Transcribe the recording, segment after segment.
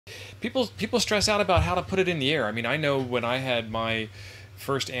people stress out about how to put it in the air. I mean, I know when I had my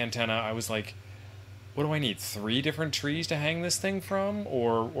first antenna, I was like, what do I need? Three different trees to hang this thing from,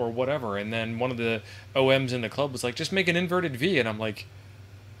 or whatever. And then one of the OMs in the club was like, just make an inverted V, and I'm like,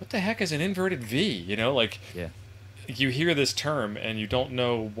 what the heck is an inverted V? You know, like Yeah. you hear this term and you don't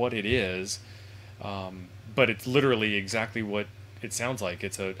know what it is, but it's literally exactly what it sounds like.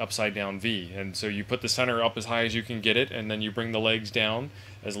 It's a upside down V, and so you put the center up as high as you can get it, and then you bring the legs down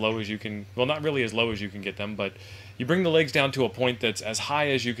as low as you can. Well, not really as low as you can get them, but you bring the legs down to a point that's as high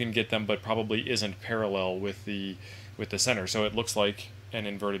as you can get them, but probably isn't parallel with the center. So it looks like an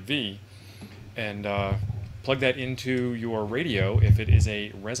inverted V, and plug that into your radio if it is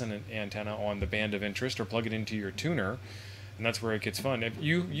a resonant antenna on the band of interest, or plug it into your tuner, and that's where it gets fun. Have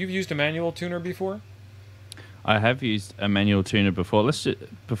you've used a manual tuner before? I have used a manual tuner before.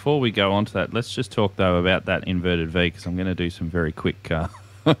 Before we go on to that, let's just talk though about that inverted V, because I'm going to do some very quick, some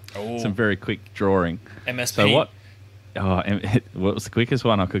Oh, very quick drawing. MS So Paint. what? Oh, what was the quickest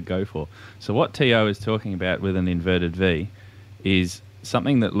one I could go for? So what To is talking about with an inverted V is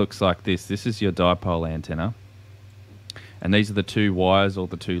something that looks like this. This is your dipole antenna, and these are the two wires or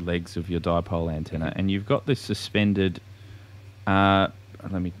the two legs of your dipole antenna, and you've got this suspended.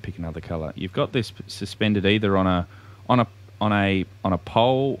 Let me pick another color. You've got this suspended either on a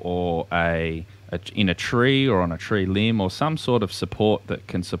pole, or in a tree, or on a tree limb, or some sort of support that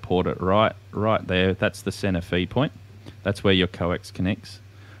can support it right there. That's the center feed point. That's where your coax connects,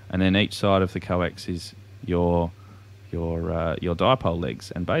 and then each side of the coax is your dipole legs.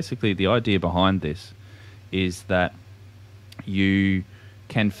 And basically, the idea behind this is that you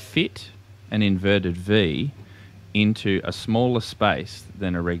can fit an inverted V into a smaller space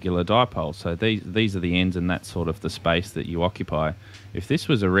than a regular dipole. So these are the ends, and that's sort of the space that you occupy. If this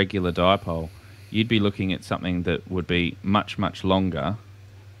was a regular dipole, you'd be looking at something that would be much, much longer.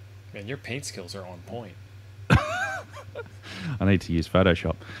 Man, your paint skills are on point. I need to use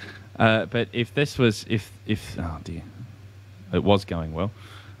Photoshop. But if this was, if oh dear, it was going well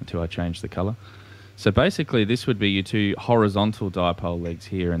until I changed the color. So basically, this would be your two horizontal dipole legs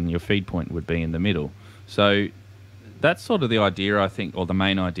here, and your feed point would be in the middle. So that's sort of the idea, I think, or the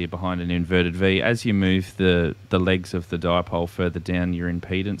main idea behind an inverted V. As you move the legs of the dipole further down, your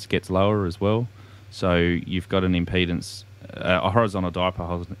impedance gets lower as well. So you've got an impedance, a horizontal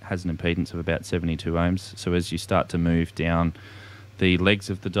dipole has an impedance of about 72 ohms. So as you start to move down the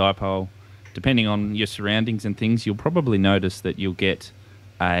legs of the dipole, depending on your surroundings and things, you'll probably notice that you'll get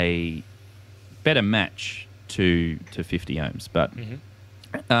a better match to 50 ohms. But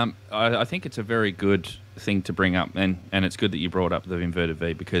I think it's a very good thing to bring up, and it's good that you brought up the inverted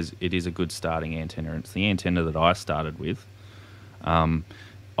V, because it is a good starting antenna. It's the antenna that I started with.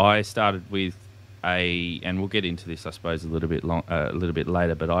 I started with and we'll get into this, I suppose, a little bit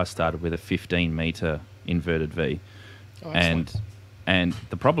later. But I started with a 15-meter inverted V, Oh, excellent. and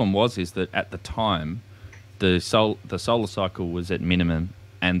the problem is that at the time, the solar cycle was at minimum,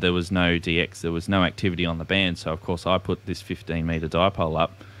 and there was no DX, there was no activity on the band. So of course I put this 15-meter dipole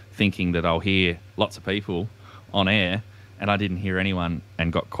up, thinking that I'll hear lots of people on air, and I didn't hear anyone,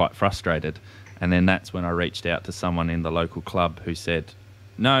 and got quite frustrated. And then that's when I reached out to someone in the local club who said,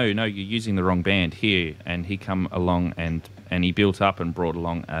 no, you're using the wrong band here. And he come along and he built up and brought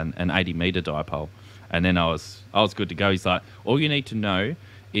along an 80-meter dipole. And then I was good to go. He's like, all you need to know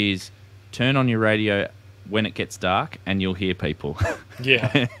is turn on your radio when it gets dark, and you'll hear people.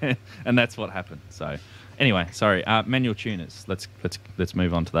 Yeah. And that's what happened. So anyway, sorry, manual tuners. Let's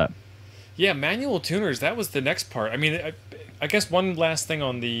move on to that. Yeah, manual tuners. That was the next part. I mean, I guess one last thing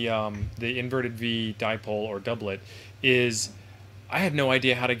on the inverted V dipole or doublet is I had no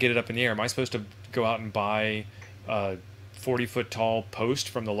idea how to get it up in the air. Am I supposed to go out and buy a 40-foot tall post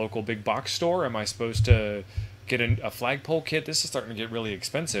from the local big box store? Am I supposed to get a flagpole kit? This is starting to get really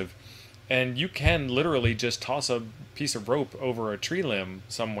expensive. And you can literally just toss a piece of rope over a tree limb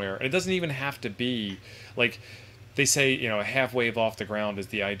somewhere. And it doesn't even have to be like they say, you know, a half wave off the ground is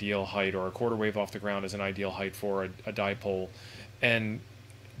the ideal height, or a quarter wave off the ground is an ideal height for a dipole. And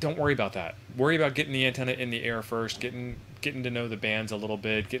don't worry about that. Worry about getting the antenna in the air first, getting to know the bands a little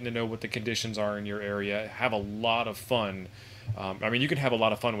bit, getting to know what the conditions are in your area. Have a lot of fun. I mean, you can have a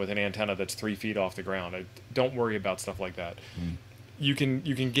lot of fun with an antenna that's 3 feet off the ground. Don't worry about stuff like that. You can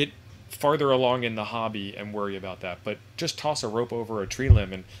get farther along in the hobby and worry about that, but just toss a rope over a tree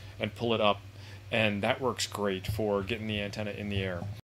limb and pull it up, and that works great for getting the antenna in the air.